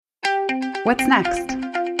What's next?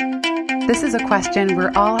 This is a question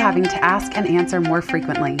we're all having to ask and answer more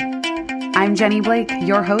frequently. I'm Jenny Blake,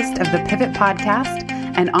 your host of the Pivot Podcast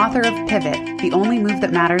and author of Pivot, The Only Move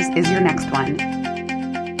That Matters Is Your Next One.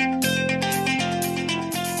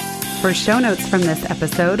 For show notes from this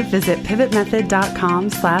episode, visit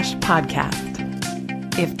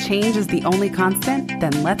pivotmethod.com/podcast. If change is the only constant,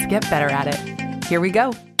 then let's get better at it. Here we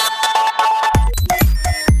go.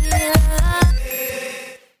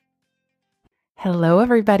 Hello,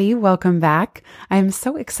 everybody. Welcome back. I am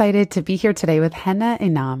so excited to be here today with Henna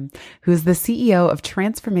Inam, who is the CEO of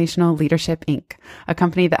Transformational Leadership, Inc., a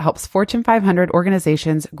company that helps Fortune 500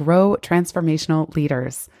 organizations grow transformational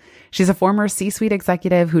leaders. She's a former C-suite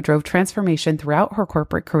executive who drove transformation throughout her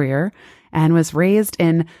corporate career and was raised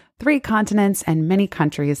in 3 continents and many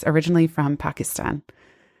countries, originally from Pakistan.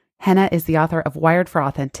 Henna is the author of Wired for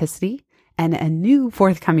Authenticity and a new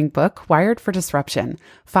forthcoming book, Wired for Disruption,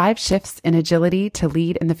 5 Shifts in Agility to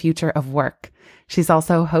Lead in the Future of Work. She's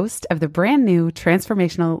also host of the brand new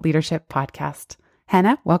Transformational Leadership Podcast.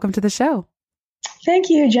 Henna, welcome to the show. Thank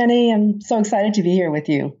you, Jenny. I'm so excited to be here with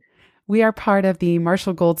you. We are part of the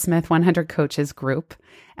Marshall Goldsmith 100 Coaches group.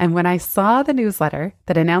 And when I saw the newsletter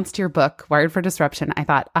that announced your book, Wired for Disruption, I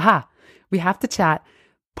thought, we have to chat.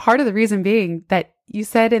 Part of the reason being that you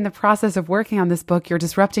said in the process of working on this book, you're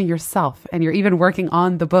disrupting yourself and you're even working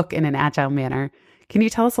on the book in an agile manner. Can you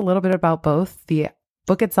tell us a little bit about both the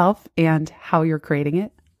book itself and how you're creating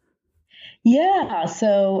it? Yeah.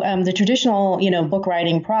 So the traditional, book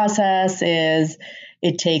writing process is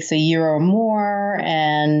it takes a year or more,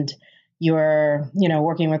 and you're,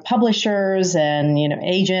 working with publishers and,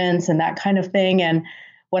 agents and that kind of thing. And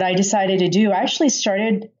what I decided to do, I actually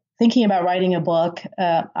started thinking about writing a book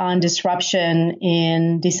on disruption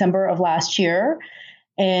in December of last year.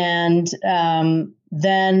 And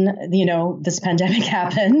then, this pandemic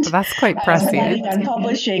happened. Well, that's quite prescient. I'm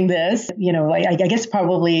publishing this, I guess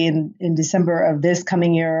probably in December of this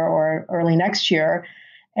coming year or early next year.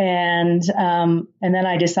 And then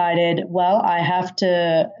I decided,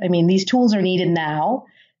 these tools are needed now.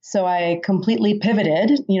 So I completely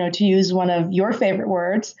pivoted, to use one of your favorite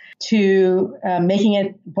words, to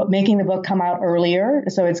making the book come out earlier.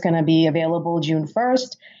 So it's going to be available June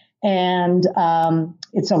 1st. And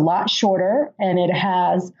it's a lot shorter, and it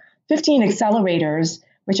has 15 accelerators,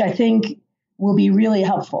 which I think will be really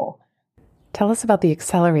helpful. Tell us about the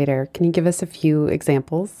accelerator. Can you give us a few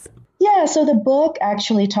examples? Yeah, so the book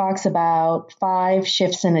actually talks about 5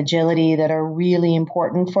 shifts in agility that are really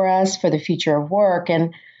important for us for the future of work.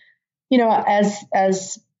 And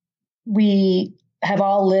as we have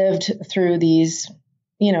all lived through these,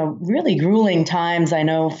 really grueling times, I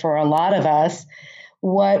know for a lot of us,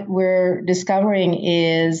 what we're discovering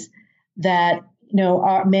is that,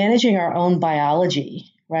 managing our own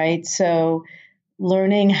biology, right? So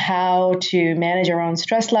learning how to manage our own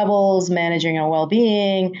stress levels, managing our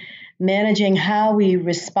well-being, managing how we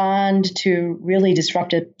respond to really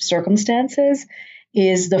disruptive circumstances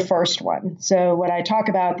is the first one. So when I talk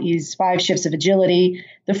about these 5 shifts of agility,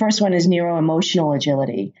 the first one is neuroemotional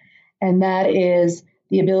agility. And that is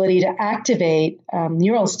the ability to activate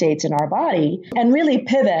neural states in our body and really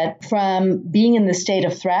pivot from being in the state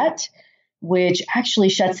of threat, which actually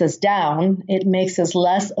shuts us down. It makes us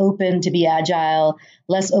less open to be agile,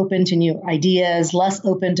 less open to new ideas, less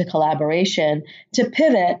open to collaboration, to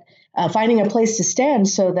pivot, finding a place to stand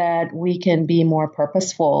so that we can be more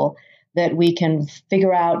purposeful, that we can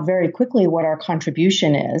figure out very quickly what our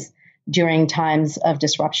contribution is during times of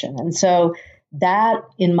disruption. And so that,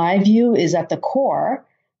 in my view, is at the core.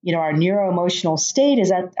 Our neuroemotional state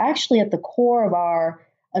is actually at the core of our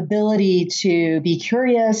ability to be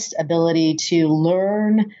curious, ability to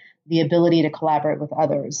learn, the ability to collaborate with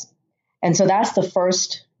others. And so that's the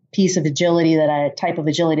first piece of agility type of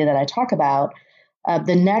agility that I talk about.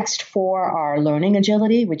 The next 4 are learning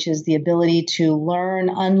agility, which is the ability to learn,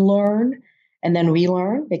 unlearn, and then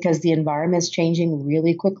relearn because the environment is changing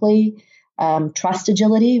really quickly. Trust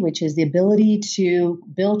agility, which is the ability to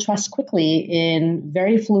build trust quickly in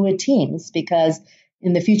very fluid teams, because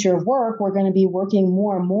in the future of work, we're going to be working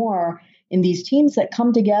more and more in these teams that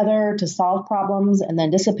come together to solve problems and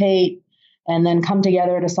then dissipate and then come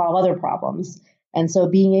together to solve other problems. And so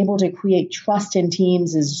being able to create trust in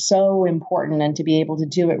teams is so important, and to be able to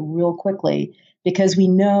do it real quickly, because we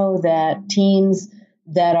know that teams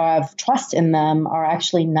that have trust in them are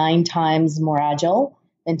actually 9 times more agile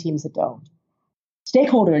than teams that don't.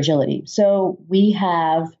 Stakeholder agility. So we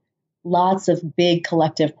have lots of big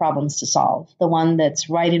collective problems to solve. The one that's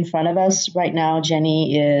right in front of us right now,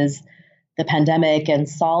 Jenny, is the pandemic and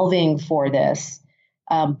solving for this,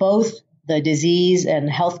 both the disease and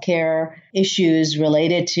healthcare issues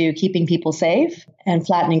related to keeping people safe and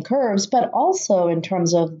flattening curves, but also in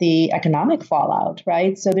terms of the economic fallout,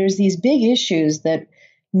 right? So there's these big issues that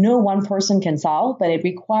no one person can solve, but it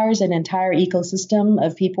requires an entire ecosystem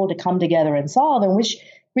of people to come together and solve, and which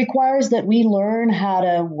requires that we learn how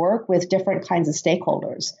to work with different kinds of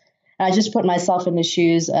stakeholders. I just put myself in the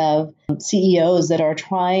shoes of CEOs that are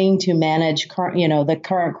trying to manage the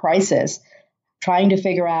current crisis, trying to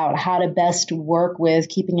figure out how to best work with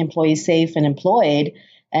keeping employees safe and employed,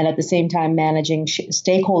 and at the same time managing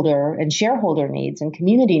stakeholder and shareholder needs and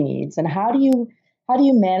community needs. And how do you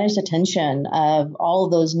manage the tension of all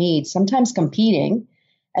of those needs, sometimes competing?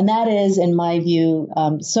 And that is, in my view,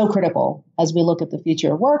 so critical as we look at the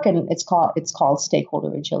future of work. And it's called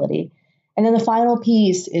stakeholder agility. And then the final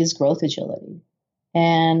piece is growth agility.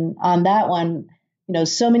 And on that one,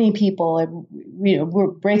 so many people,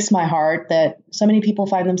 it breaks my heart that so many people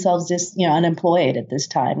find themselves just, unemployed at this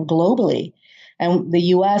time globally. And the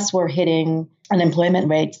US, we're hitting unemployment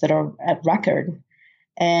rates that are at record.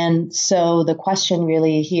 And so the question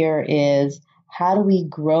really here is, how do we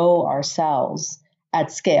grow ourselves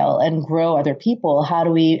at scale and grow other people? How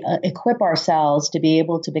do we equip ourselves to be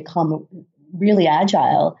able to become really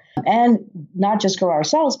agile and not just grow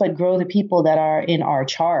ourselves, but grow the people that are in our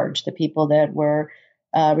charge, the people that we're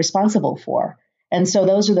responsible for? And so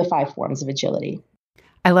those are the 5 forms of agility.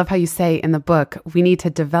 I love how you say in the book, we need to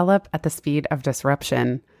develop at the speed of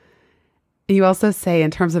disruption. You also say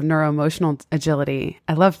in terms of neuroemotional agility,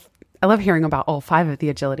 I love hearing about all 5 of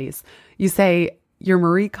the agilities. You say you're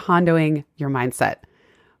Marie Kondoing your mindset.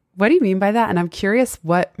 What do you mean by that? And I'm curious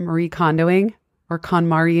what Marie Kondoing or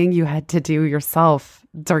KonMariing you had to do yourself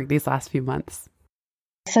during these last few months.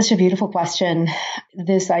 Such a beautiful question.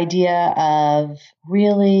 This idea of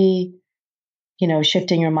really,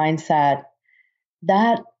 shifting your mindset,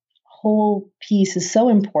 that whole piece is so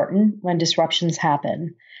important when disruptions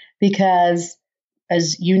happen, because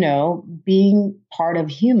as you know, being part of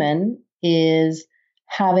human is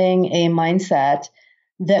having a mindset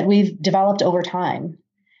that we've developed over time.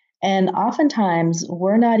 And oftentimes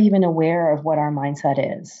we're not even aware of what our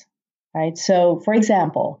mindset is, right? So for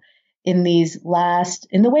example, in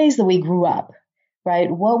the ways that we grew up,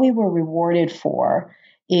 right, what we were rewarded for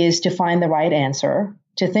is to find the right answer,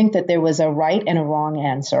 to think that there was a right and a wrong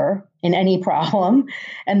answer in any problem,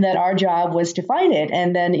 and that our job was to find it.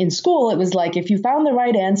 And then in school, it was like, if you found the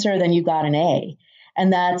right answer, then you got an A.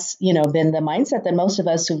 And that's, been the mindset that most of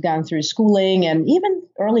us who've gone through schooling and even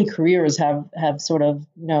early careers have sort of,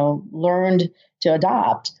 learned to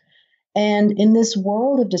adopt. And in this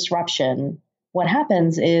world of disruption, what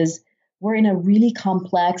happens is we're in a really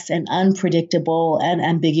complex and unpredictable and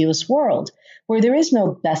ambiguous world where there is no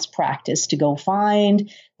best practice to go find.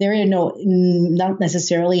 There are not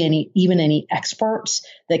necessarily any experts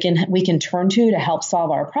that we can turn to help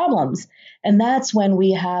solve our problems. And that's when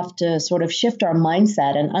we have to sort of shift our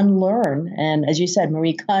mindset and unlearn. And as you said,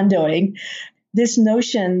 Marie Kondoing, this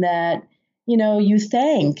notion that, you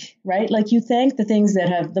thank, right? Like you thank the things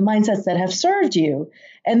the mindsets that have served you.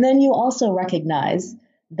 And then you also recognize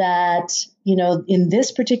that, in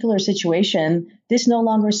this particular situation, this no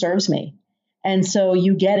longer serves me. And so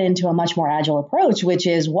you get into a much more agile approach, which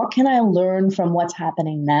is, what can I learn from what's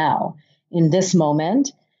happening now in this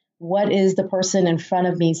moment? What is the person in front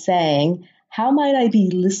of me saying? How might I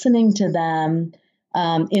be listening to them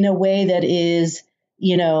in a way that is,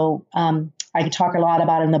 I talk a lot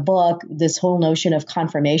about in the book, this whole notion of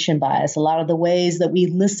confirmation bias. A lot of the ways that we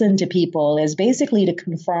listen to people is basically to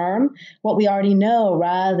confirm what we already know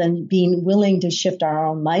rather than being willing to shift our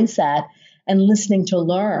own mindset and listening to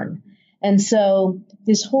learn. And so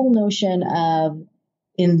this whole notion of,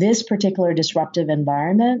 in this particular disruptive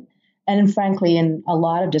environment, and frankly, in a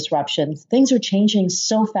lot of disruptions, things are changing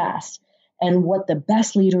so fast. And what the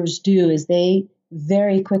best leaders do is they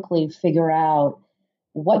very quickly figure out,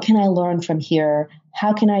 what can I learn from here?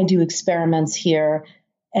 How can I do experiments here?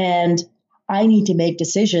 And I need to make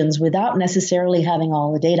decisions without necessarily having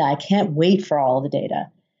all the data. I can't wait for all the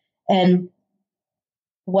data. And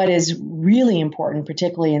what is really important,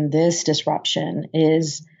 particularly in this disruption,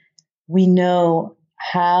 is we know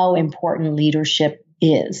how important leadership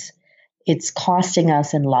is. It's costing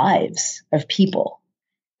us in lives of people,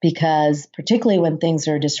 because particularly when things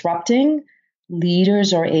are disrupting,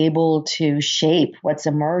 leaders are able to shape what's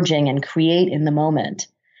emerging and create in the moment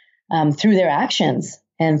through their actions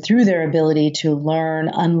and through their ability to learn,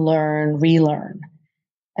 unlearn, relearn.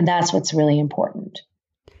 And that's what's really important.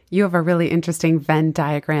 You have a really interesting Venn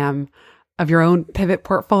diagram of your own pivot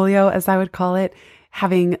portfolio, as I would call it.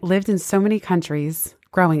 Having lived in so many countries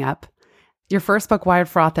growing up, your first book, Wired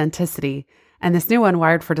for Authenticity, and this new one,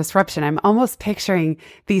 Wired for Disruption, I'm almost picturing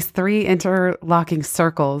these three interlocking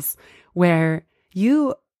circles where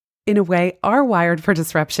you, in a way, are wired for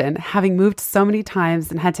disruption, having moved so many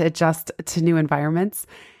times and had to adjust to new environments.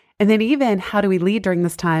 And then even how do we lead during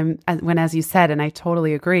this time when, as you said, and I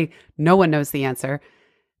totally agree, no one knows the answer,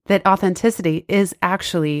 that authenticity is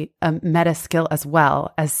actually a meta skill as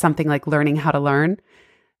well as something like learning how to learn,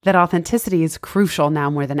 that authenticity is crucial now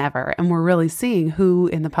more than ever. And we're really seeing who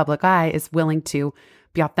in the public eye is willing to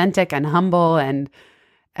be authentic and humble and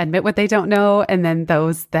admit what they don't know, and then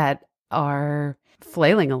those that are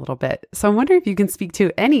flailing a little bit. So I'm wondering if you can speak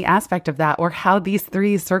to any aspect of that or how these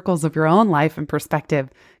three circles of your own life and perspective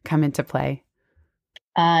come into play.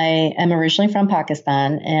 I am originally from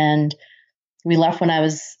Pakistan, and we left when I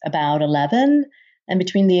was about 11. And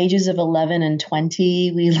between the ages of 11 and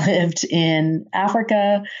 20, we lived in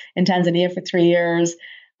Africa, in Tanzania for 3 years.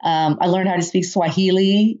 I learned how to speak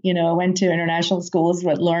Swahili. I went to international schools,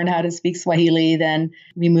 but learned how to speak Swahili. Then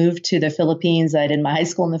we moved to the Philippines. I did my high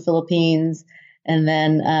school in the Philippines, and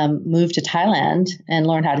then moved to Thailand and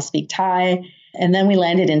learned how to speak Thai. And then we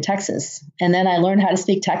landed in Texas. And then I learned how to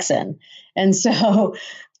speak Texan. And so,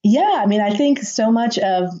 yeah, I think so much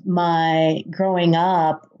of my growing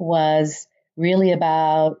up was really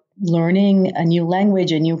about learning a new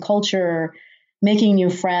language, a new culture, making new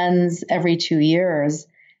friends every 2 years.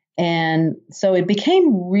 And so it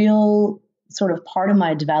became real sort of part of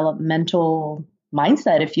my developmental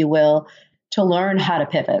mindset, if you will, to learn how to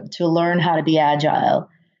pivot, to learn how to be agile,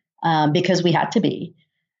 because we had to be.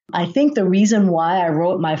 I think the reason why I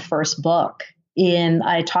wrote my first book,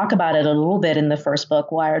 I talk about it a little bit in the first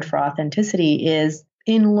book, Wired for Authenticity, is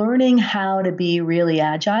in learning how to be really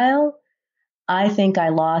agile. I think I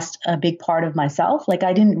lost a big part of myself. Like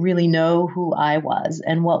I didn't really know who I was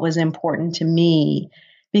and what was important to me,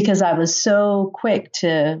 because I was so quick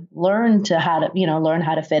to learn how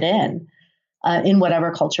to fit in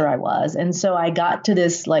whatever culture I was. And so I got to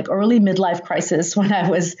this like early midlife crisis when I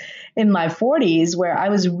was in my 40s, where I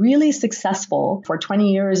was really successful for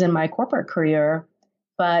 20 years in my corporate career,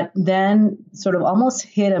 but then sort of almost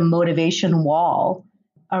hit a motivation wall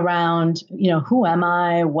around, who am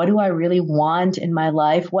I? What do I really want in my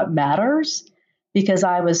life? What matters? Because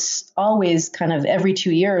I was always kind of every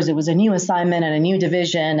 2 years, it was a new assignment and a new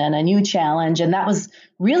division and a new challenge. And that was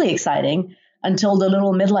really exciting until the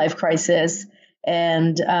little midlife crisis.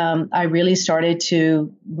 And I really started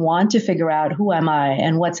to want to figure out who am I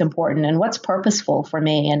and what's important and what's purposeful for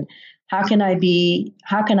me, and how can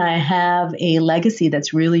I have a legacy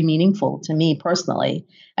that's really meaningful to me personally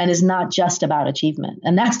and is not just about achievement.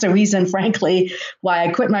 And that's the reason, frankly, why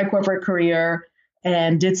I quit my corporate career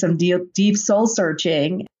and did some deep soul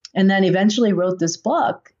searching, and then eventually wrote this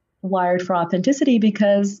book, Wired for Authenticity,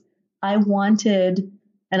 because I wanted,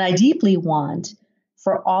 and I deeply want,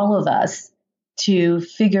 for all of us to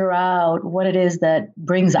figure out what it is that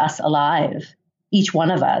brings us alive, each one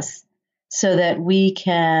of us, so that we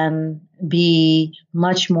can be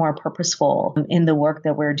much more purposeful in the work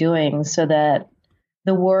that we're doing, so that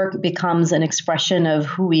the work becomes an expression of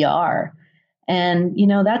who we are. And,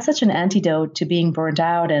 that's such an antidote to being burnt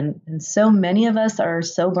out. And so many of us are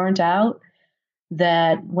so burnt out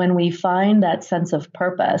that when we find that sense of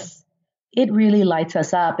purpose, it really lights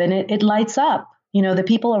us up, and it lights up, the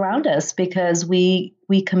people around us, because we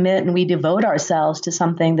commit and we devote ourselves to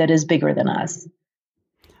something that is bigger than us.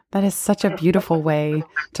 That is such a beautiful way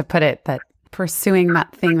to put it, that pursuing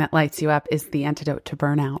that thing that lights you up is the antidote to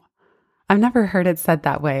burnout. I've never heard it said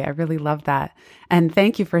that way. I really love that. And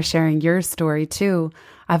thank you for sharing your story too.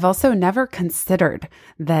 I've also never considered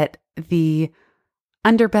that the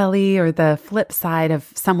underbelly or the flip side of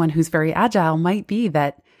someone who's very agile might be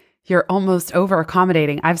that you're almost over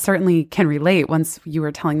accommodating. I've certainly can relate once you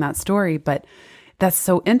were telling that story, but that's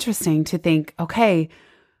so interesting to think, okay,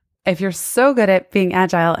 if you're so good at being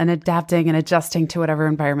agile and adapting and adjusting to whatever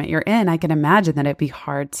environment you're in, I can imagine that it'd be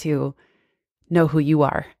hard to know who you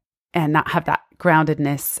are and not have that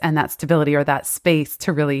groundedness and that stability or that space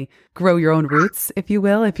to really grow your own roots, if you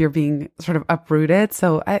will, if you're being sort of uprooted.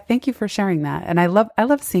 So I thank you for sharing that. And I love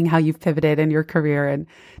seeing how you've pivoted in your career and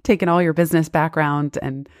taken all your business background.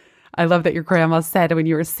 And I love that your grandma said when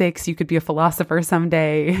you were 6, you could be a philosopher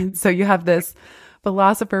someday. So you have this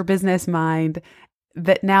philosopher business mind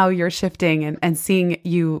that now you're shifting and seeing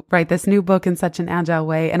you write this new book in such an agile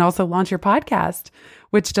way, and also launch your podcast,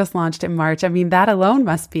 which just launched in March. I mean, that alone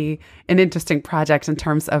must be an interesting project in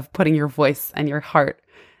terms of putting your voice and your heart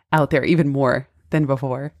out there even more than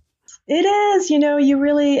before. It is,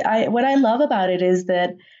 what I love about it is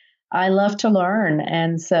that I love to learn.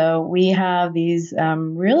 And so we have these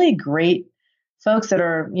really great folks that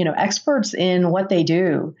are, experts in what they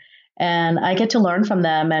do. And I get to learn from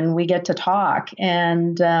them and we get to talk.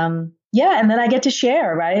 And yeah, and then I get to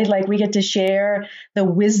share, right? Like we get to share the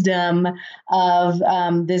wisdom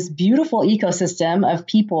of this beautiful ecosystem of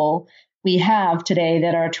people we have today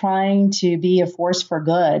that are trying to be a force for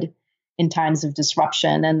good in times of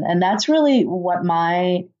disruption. And that's really what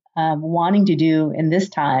my wanting to do in this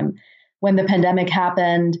time. When the pandemic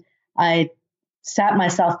happened, I sat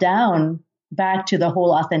myself down back to the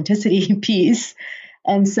whole authenticity piece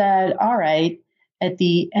and said, all right, at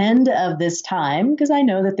the end of this time, because I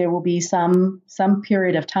know that there will be some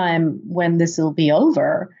period of time when this will be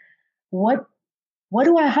over, how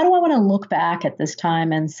do I want to look back at this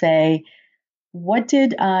time and say, what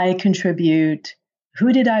did I contribute?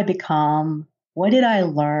 Who did I become? What did I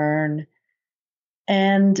learn?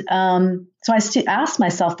 And so I asked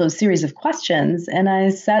myself those series of questions, and I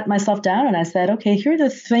sat myself down and I said, okay, here are the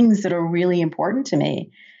things that are really important to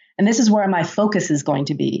me. And this is where my focus is going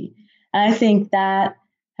to be. And I think that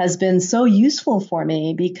has been so useful for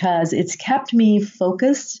me because it's kept me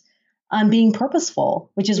focused on being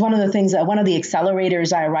purposeful, which is one of the things that one of the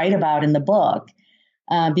accelerators I write about in the book,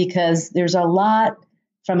 because there's a lot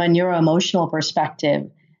from a neuroemotional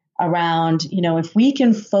perspective around, if we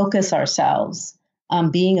can focus ourselves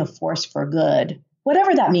on being a force for good,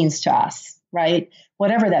 whatever that means to us, right?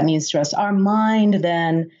 Whatever that means to us, our mind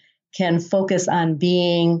then can focus on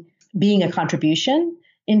being a contribution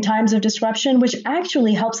in times of disruption, which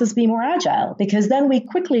actually helps us be more agile, because then we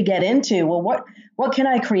quickly get into, well, what can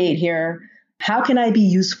I create here? How can I be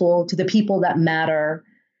useful to the people that matter?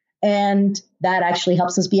 And that actually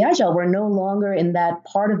helps us be agile. We're no longer in that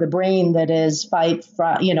part of the brain that is flight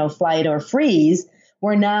or freeze.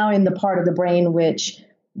 We're now in the part of the brain which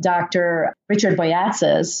Dr. Richard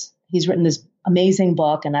Boyatzis, he's written this amazing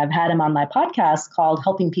book, and I've had him on my podcast called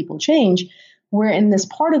Helping People Change. We're in this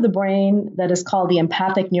part of the brain that is called the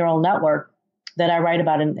empathic neural network that I write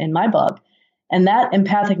about in my book. And that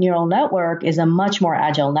empathic neural network is a much more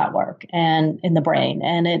agile network and in the brain.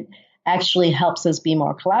 And it actually helps us be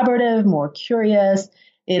more collaborative, more curious.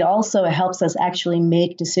 It also helps us actually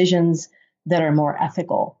make decisions that are more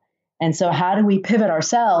ethical. And so how do we pivot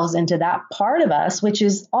ourselves into that part of us, which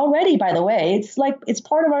is already, by the way, it's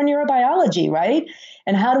part of our neurobiology, right?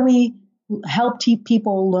 And how do we help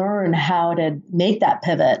people learn how to make that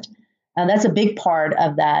pivot? And that's a big part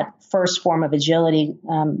of that first form of agility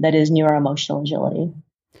that is neuroemotional agility.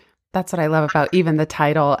 That's what I love about even the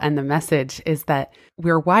title and the message is that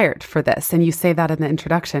we're wired for this. And you say that in the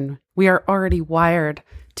introduction. We are already wired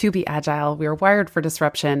to be agile. We are wired for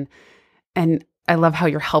disruption. And I love how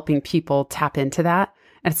you're helping people tap into that.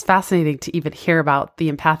 And it's fascinating to even hear about the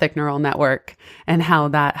empathic neural network and how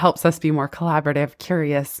that helps us be more collaborative,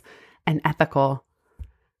 curious, and ethical.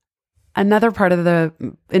 Another part of the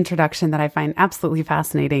introduction that I find absolutely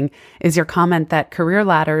fascinating is your comment that career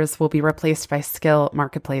ladders will be replaced by skill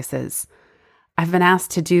marketplaces. I've been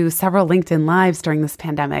asked to do several LinkedIn Lives during this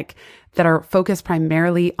pandemic that are focused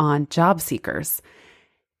primarily on job seekers.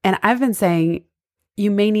 And I've been saying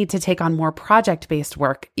you may need to take on more project-based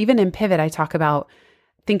work. Even in Pivot, I talk about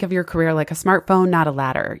think of your career like a smartphone, not a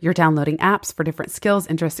ladder. You're downloading apps for different skills,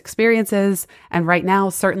 interests, experiences. And right now,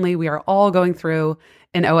 certainly we are all going through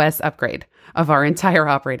an OS upgrade of our entire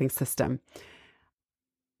operating system.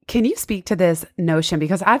 Can you speak to this notion?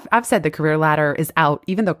 Because I've said the career ladder is out,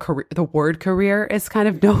 even though the word career is kind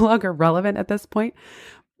of no longer relevant at this point.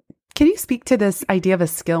 Can you speak to this idea of a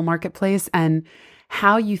skill marketplace and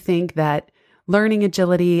how you think that learning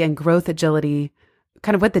agility and growth agility,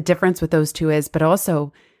 kind of what the difference with those two is, but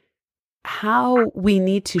also how we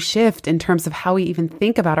need to shift in terms of how we even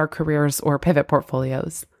think about our careers or pivot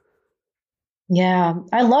portfolios? Yeah,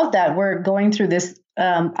 I love that we're going through this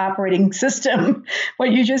operating system.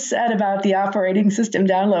 What you just said about the operating system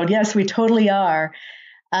download. Yes, we totally are.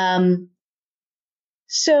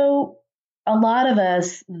 So a lot of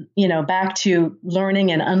us, back to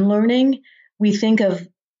learning and unlearning, we think of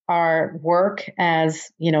our work as,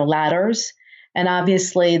 ladders. And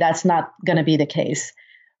obviously that's not going to be the case.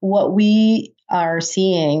 What we are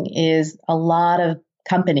seeing is a lot of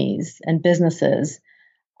companies and businesses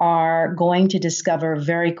are going to discover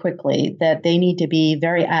very quickly that they need to be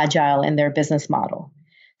very agile in their business model.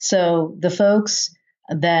 So there's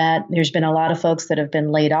been a lot of folks that have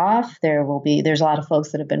been laid off. There's a lot of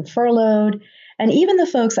folks that have been furloughed. And even the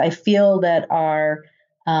folks I feel that are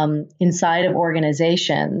inside of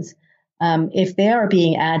organizations, if they are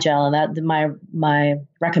being agile, and that my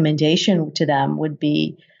recommendation to them would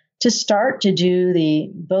be to start to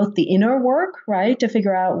do both the inner work, right, to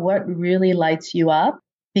figure out what really lights you up,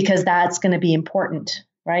 because that's going to be important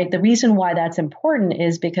right? The reason why that's important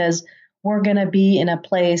is because we're going to be in a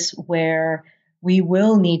place where we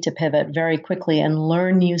will need to pivot very quickly and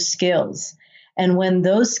learn new skills. And when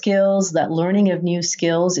those skills, that learning of new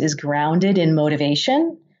skills is grounded in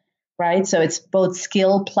motivation, right? So it's both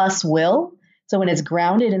skill plus will. So when it's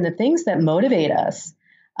grounded in the things that motivate us,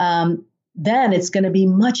 then it's going to be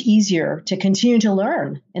much easier to continue to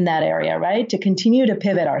learn in that area, right? To continue to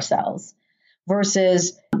pivot ourselves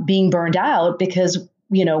versus being burned out because,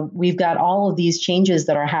 we've got all of these changes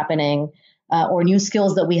that are happening or new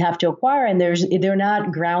skills that we have to acquire. And they're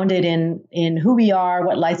not grounded in who we are,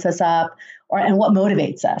 what lights us up, and what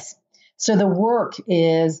motivates us. So the work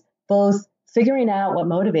is both figuring out what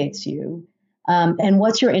motivates you and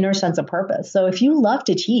what's your inner sense of purpose. So if you love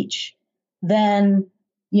to teach, then,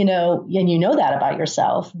 and you know that about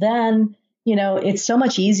yourself, then, it's so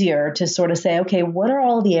much easier to sort of say, okay, what are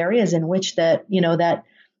all the areas in which that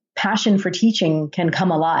passion for teaching can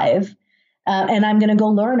come alive? And I'm going to go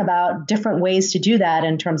learn about different ways to do that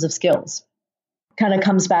in terms of skills. Kind of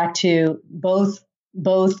comes back to both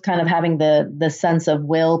kind of having the sense of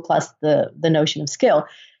will plus the notion of skill.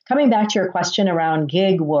 Coming back to your question around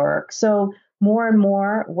gig work. So more and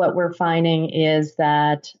more what we're finding is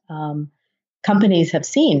that companies have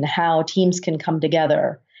seen how teams can come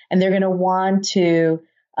together, and they're going to want to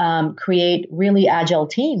create really agile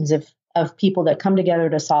teams of people that come together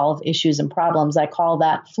to solve issues and problems. I call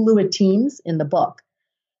that fluid teams in the book.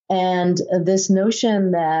 And this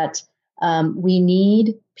notion that we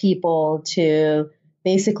need people to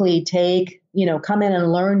basically come in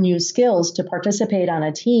and learn new skills to participate on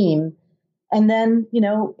a team. And then,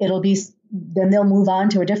 then they'll move on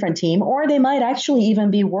to a different team, or they might actually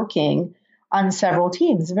even be working on several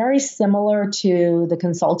teams, very similar to the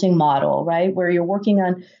consulting model, right? Where you're working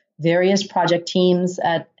on various project teams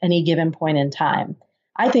at any given point in time.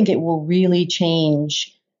 I think it will really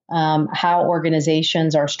change how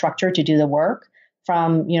organizations are structured to do the work,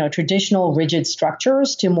 from traditional rigid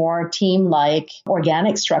structures to more team-like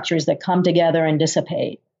organic structures that come together and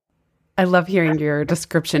dissipate. I love hearing your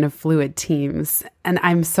description of fluid teams. And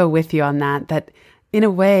I'm so with you on that in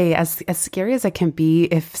a way, as scary as it can be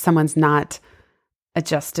if someone's not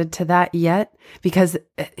adjusted to that yet, because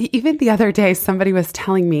even the other day, somebody was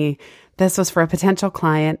telling me, this was for a potential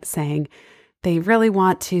client, saying they really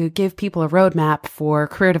want to give people a roadmap for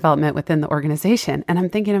career development within the organization. And I'm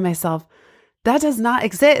thinking to myself, that does not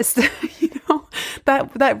exist.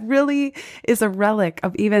 That really is a relic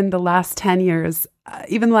of even the last 10 years.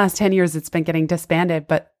 Even the last 10 years, it's been getting disbanded,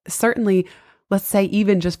 but certainly, let's say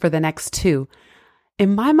even just for the next 2,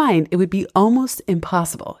 in my mind, it would be almost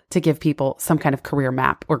impossible to give people some kind of career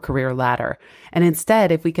map or career ladder. And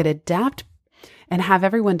instead, if we could adapt and have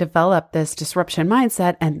everyone develop this disruption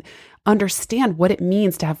mindset and understand what it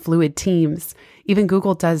means to have fluid teams. Even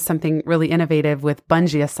Google does something really innovative with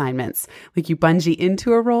bungee assignments. Like you bungee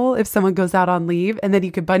into a role if someone goes out on leave, and then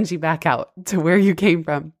you could bungee back out to where you came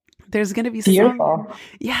from. There's going to be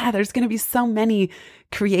there's going to be so many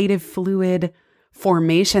creative, fluid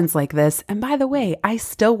formations like this. And by the way, I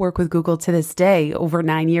still work with Google to this day, over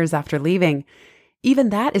 9 years after leaving. Even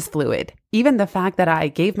that is fluid. Even the fact that I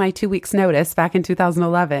gave my 2 weeks notice back in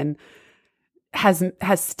 2011 has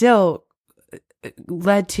still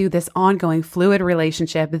led to this ongoing fluid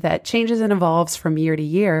relationship that changes and evolves from year to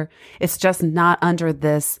year. It's just not under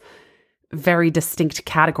this very distinct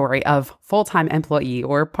category of full-time employee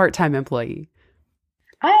or part-time employee.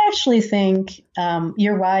 I actually think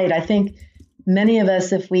you're right. I think many of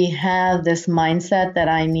us, if we have this mindset that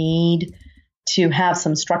I need to have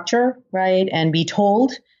some structure, right, and be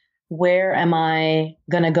told where am I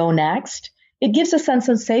going to go next, it gives a sense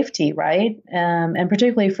of safety, right? And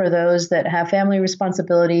particularly for those that have family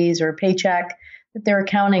responsibilities or paycheck that they're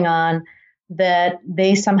counting on, that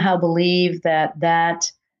they somehow believe that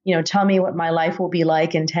tell me what my life will be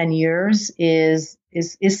like in 10 years is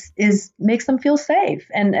makes them feel safe.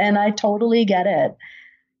 And I totally get it.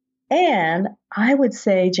 And I would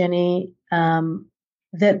say, Jenny,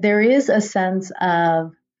 that there is a sense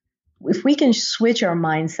of, if we can switch our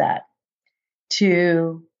mindset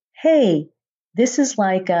to, hey, this is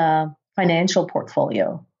like a financial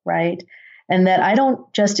portfolio, right? And that I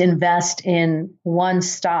don't just invest in one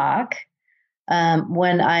stock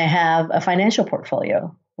when I have a financial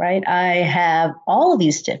portfolio, right? I have all of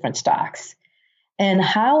these different stocks. And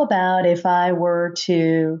how about if I were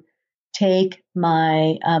to take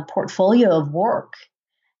my portfolio of work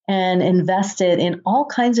and invest it in all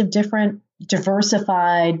kinds of different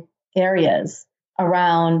diversified areas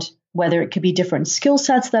around, whether it could be different skill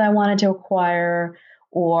sets that I wanted to acquire,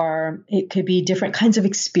 or it could be different kinds of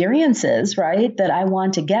experiences, right, that I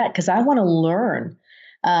want to get because I want to learn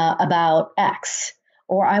about X,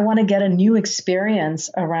 or I want to get a new experience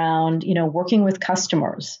around, working with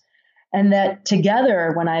customers. And that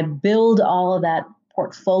together, when I build all of that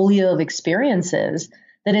portfolio of experiences,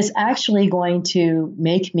 that is actually going to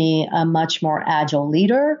make me a much more agile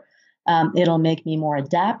leader. It'll make me more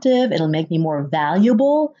adaptive. It'll make me more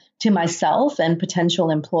valuable to myself and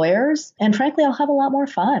potential employers. And frankly, I'll have a lot more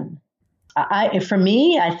fun. For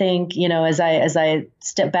me, I think, as I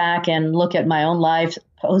step back and look at my own life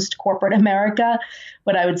post corporate America,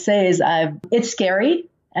 what I would say is it's scary.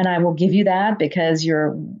 And I will give you that because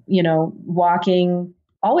you're,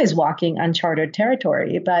 always walking uncharted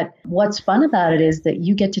territory. But what's fun about it is that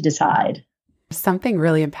you get to decide. Something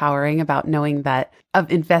really empowering about knowing that,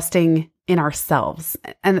 of investing in ourselves.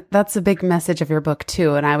 And that's a big message of your book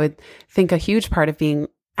too. And I would think a huge part of being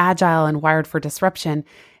agile and wired for disruption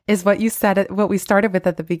is what you said, what we started with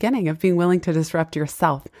at the beginning, of being willing to disrupt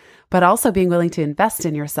yourself, but also being willing to invest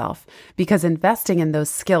in yourself, because investing in those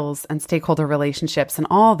skills and stakeholder relationships and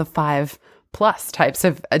all the 5+ types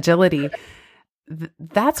of agility,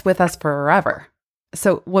 that's with us forever.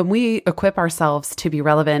 So when we equip ourselves to be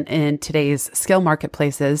relevant in today's skill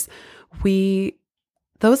marketplaces,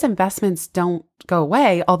 those investments don't go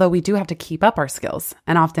away, although we do have to keep up our skills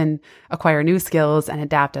and often acquire new skills and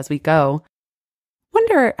adapt as we go.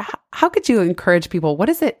 Wonder, how could you encourage people? What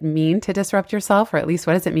does it mean to disrupt yourself, or at least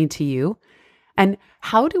what does it mean to you? And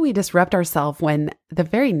how do we disrupt ourselves when the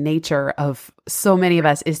very nature of so many of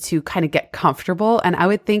us is to kind of get comfortable? And I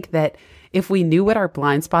would think that if we knew what our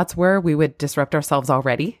blind spots were, we would disrupt ourselves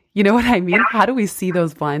already. You know what I mean? How do we see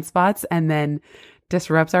those blind spots and then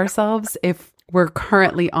disrupt ourselves if we're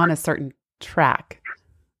currently on a certain track?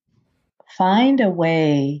 Find a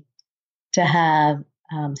way to have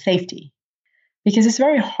safety, because it's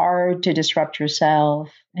very hard to disrupt yourself,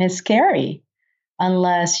 and it's scary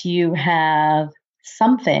unless you have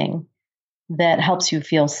something that helps you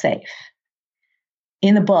feel safe.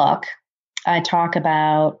 In the book, I talk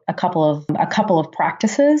about a couple of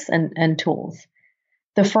practices and tools.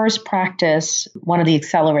 The first practice, one of the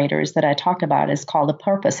accelerators that I talk about, is called a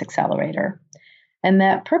purpose accelerator. And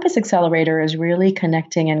that purpose accelerator is really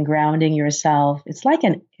connecting and grounding yourself. It's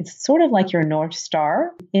sort of like your North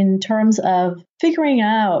Star in terms of figuring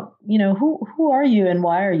out, who are you and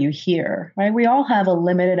why are you here, right? We all have a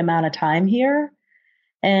limited amount of time here.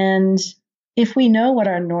 And if we know what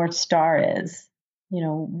our North Star is,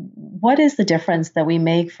 what is the difference that we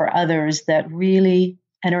make for others that really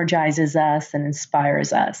energizes us and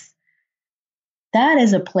inspires us? That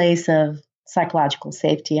is a place of psychological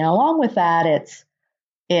safety. And along with that, it's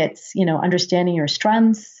understanding your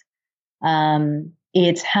strengths.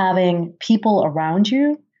 It's having people around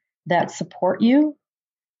you that support you,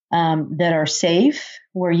 that are safe,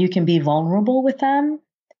 where you can be vulnerable with them.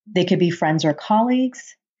 They could be friends or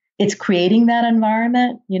colleagues. It's creating that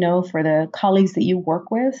environment, for the colleagues that you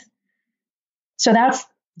work with. So that's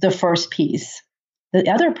the first piece. The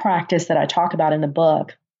other practice that I talk about in the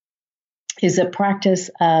book is a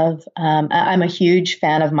practice of, I'm a huge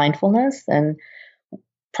fan of mindfulness and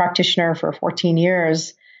practitioner for 14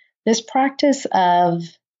 years, this practice of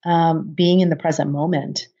being in the present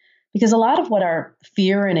moment. Because a lot of what our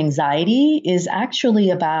fear and anxiety is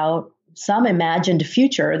actually about some imagined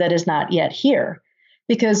future that is not yet here.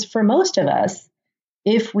 Because for most of us,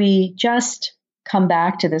 if we just come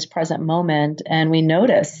back to this present moment and we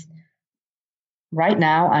notice, right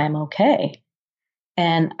now I am okay,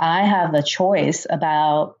 and I have a choice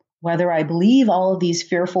about whether I believe all of these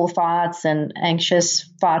fearful thoughts and anxious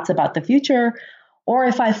thoughts about the future, or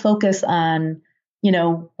if I focus on,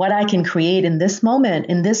 what I can create in this moment,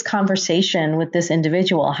 in this conversation with this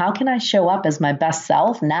individual. How can I show up as my best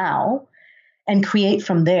self now and create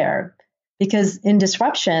from there? Because in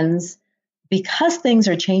disruptions, because things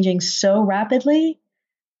are changing so rapidly,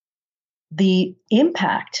 the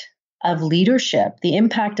impact of leadership, the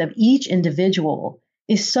impact of each individual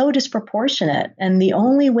is so disproportionate. And the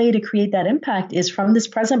only way to create that impact is from this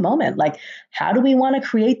present moment. Like, how do we want to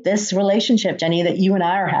create this relationship, Jenny, that you and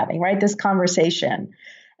I are having, right? This conversation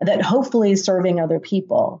that hopefully is serving other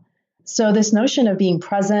people. So this notion of being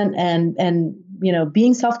present and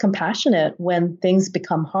being self-compassionate when things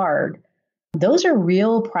become hard, those are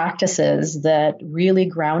real practices that really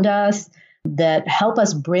ground us, that help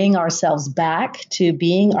us bring ourselves back to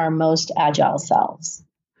being our most agile selves.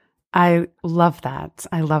 I love that.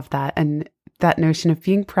 And that notion of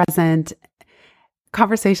being present,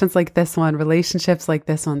 conversations like this one, relationships like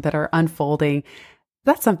this one that are unfolding,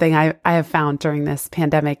 That's something I have found during this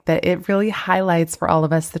pandemic, that it really highlights for all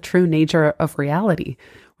of us the true nature of reality,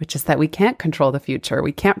 which is that we can't control the future.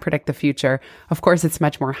 We can't predict the future. Of course, it's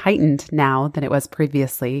much more heightened now than it was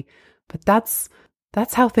previously, but that's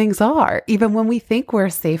how things are. Even when we think we're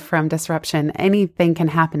safe from disruption, anything can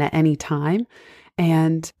happen at any time.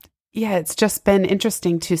 And yeah, it's just been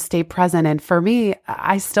interesting to stay present. And for me,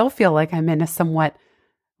 I still feel like I'm in a somewhat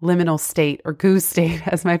liminal state, or goose state,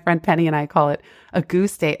 as my friend Penny and I call it, a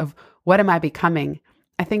goose state of what am I becoming?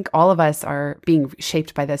 I think all of us are being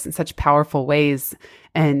shaped by this in such powerful ways,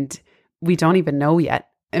 and we don't even know yet.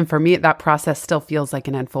 And for me, that process still feels like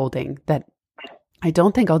an unfolding, that I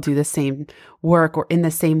don't think I'll do the same work or in the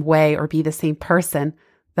same way or be the same person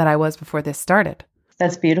that I was before this started.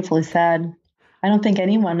 That's beautifully said. I don't think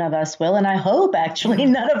any one of us will. And I hope actually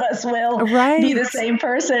none of us will be the same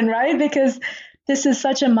person, right? Because this is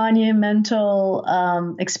such a monumental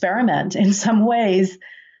experiment in some ways.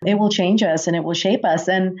 It will change us and it will shape us.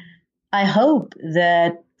 And I hope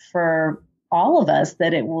that for all of us,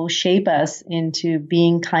 that it will shape us into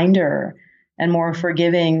being kinder and more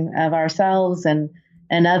forgiving of ourselves and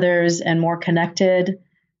others, and more connected,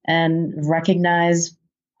 and recognize,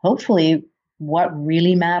 hopefully, what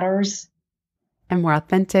really matters. And more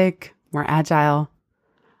authentic, more agile.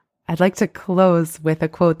 I'd like to close with a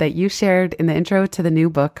quote that you shared in the intro to the new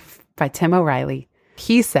book by Tim O'Reilly.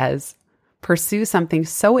 He says, "Pursue something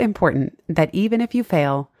so important that even if you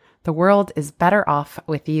fail, the world is better off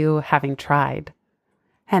with you having tried."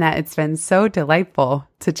 Henna, it's been so delightful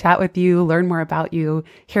to chat with you, learn more about you,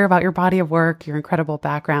 hear about your body of work, your incredible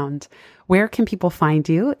background. Where can people find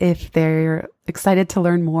you if they're excited to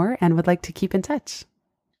learn more and would like to keep in touch?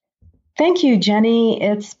 Thank you, Jenny.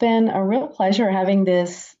 It's been a real pleasure having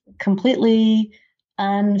this completely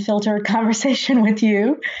unfiltered conversation with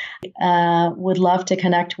you. Would love to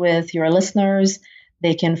connect with your listeners.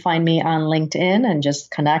 They can find me on LinkedIn and just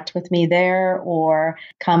connect with me there, or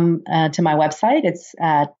come to my website. It's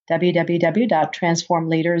at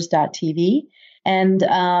www.transformleaders.tv. And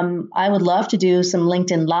I would love to do some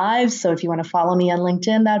LinkedIn Lives. So if you want to follow me on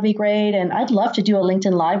LinkedIn, that'd be great. And I'd love to do a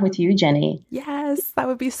LinkedIn Live with you, Jenny. Yes, that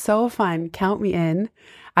would be so fun. Count me in.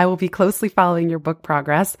 I will be closely following your book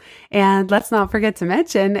progress. And let's not forget to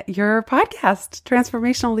mention your podcast,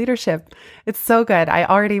 Transformational Leadership. It's so good. I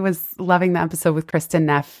already was loving the episode with Kristen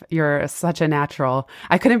Neff. You're such a natural.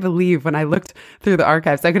 I couldn't believe when I looked through the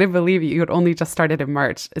archives, I couldn't believe you had only just started in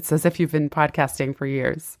March. It's as if you've been podcasting for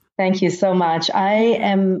years. Thank you so much.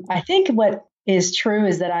 I think what is true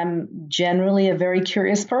is that I'm generally a very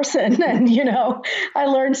curious person. And, I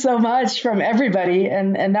learn so much from everybody.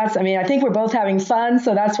 And that's, I think we're both having fun.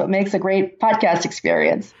 So that's what makes a great podcast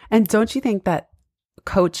experience. And don't you think that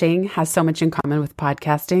coaching has so much in common with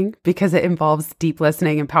podcasting, because it involves deep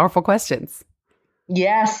listening and powerful questions?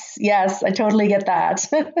 Yes, I totally get that.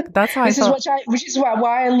 That's how which is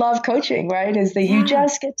why I love coaching, right? Is that you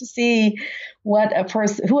just get to see who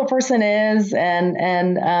a person is,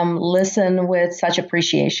 and listen with such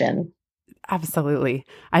appreciation. Absolutely.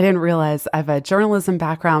 I didn't realize I have a journalism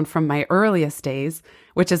background from my earliest days,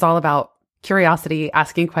 which is all about curiosity,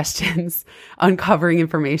 asking questions, uncovering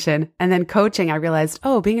information. And then coaching, I realized,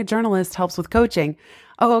 being a journalist helps with coaching.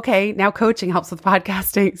 Oh, okay. Now coaching helps with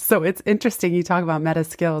podcasting. So it's interesting you talk about meta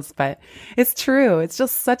skills, but it's true. It's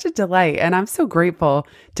just such a delight. And I'm so grateful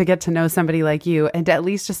to get to know somebody like you and to at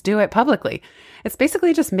least just do it publicly. It's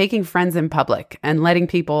basically just making friends in public and letting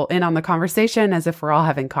people in on the conversation as if we're all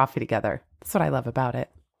having coffee together. That's what I love about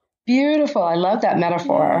it. Beautiful. I love that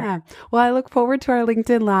metaphor. Yeah. Well, I look forward to our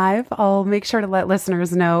LinkedIn Live. I'll make sure to let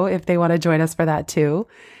listeners know if they want to join us for that too.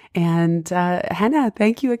 And Henna,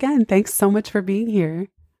 thank you again. Thanks so much for being here.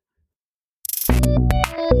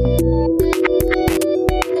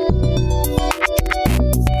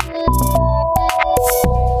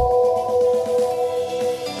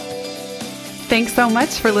 Thanks so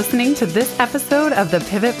much for listening to this episode of the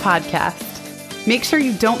Pivot Podcast. Make sure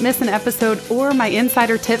you don't miss an episode or my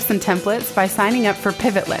insider tips and templates by signing up for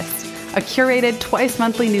Pivot List, a curated twice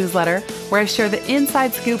monthly newsletter where I share the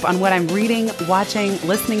inside scoop on what I'm reading, watching,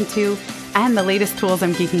 listening to, and the latest tools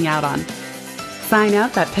I'm geeking out on. Sign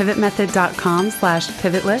up at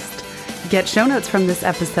pivotmethod.com/pivotlist. Get show notes from this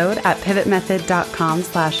episode at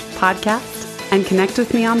pivotmethod.com/podcast and connect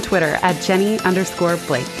with me on Twitter at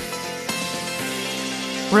Jenny_Blake.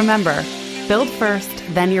 Remember, build first,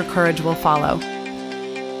 then your courage will follow.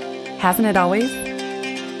 Hasn't it always?